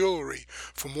fine jewelry.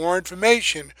 For more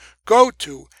information, go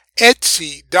to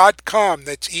Etsy.com,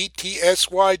 that's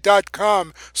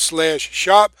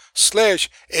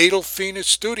ETSY.com/shop/Adolfina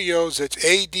Studios, that's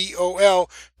ADOLPHINA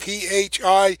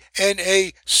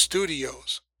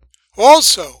Studios.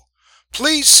 Also,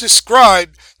 please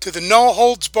subscribe to the No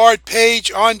Holds Barred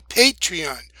page on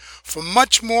Patreon for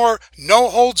much more No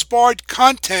Holds Barred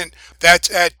content. That's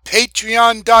at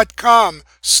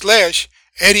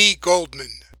patreon.com/Eddie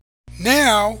Goldman.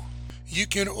 Now, you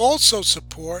can also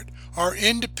support our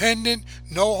independent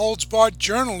No Holds Barred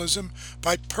journalism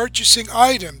by purchasing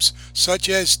items such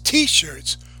as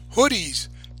t-shirts, hoodies,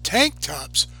 tank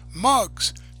tops,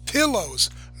 mugs, pillows,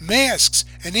 masks,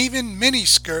 and even mini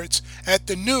skirts at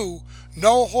the new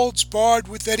No Holds Barred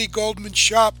with Eddie Goldman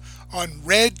shop on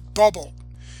Redbubble.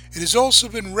 It has also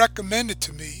been recommended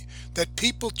to me that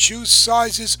people choose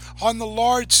sizes on the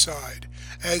large side,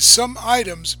 as some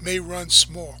items may run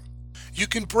small. You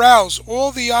can browse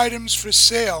all the items for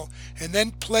sale and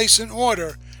then place an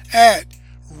order at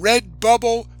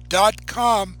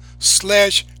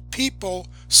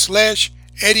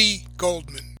redbubble.com/people/Eddie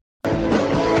Goldman.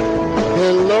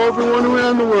 Hello, everyone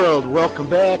around the world. Welcome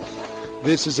back.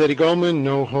 This is Eddie Goldman,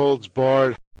 No Holds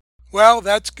Barred. Well,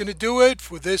 that's going to do it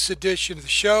for this edition of the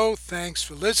show. Thanks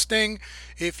for listening.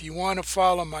 If you want to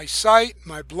follow my site,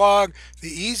 my blog, the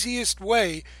easiest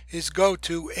way is go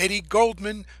to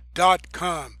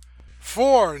eddiegoldman.com.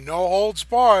 For No Holds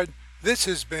Barred, this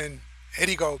has been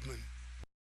Eddie Goldman.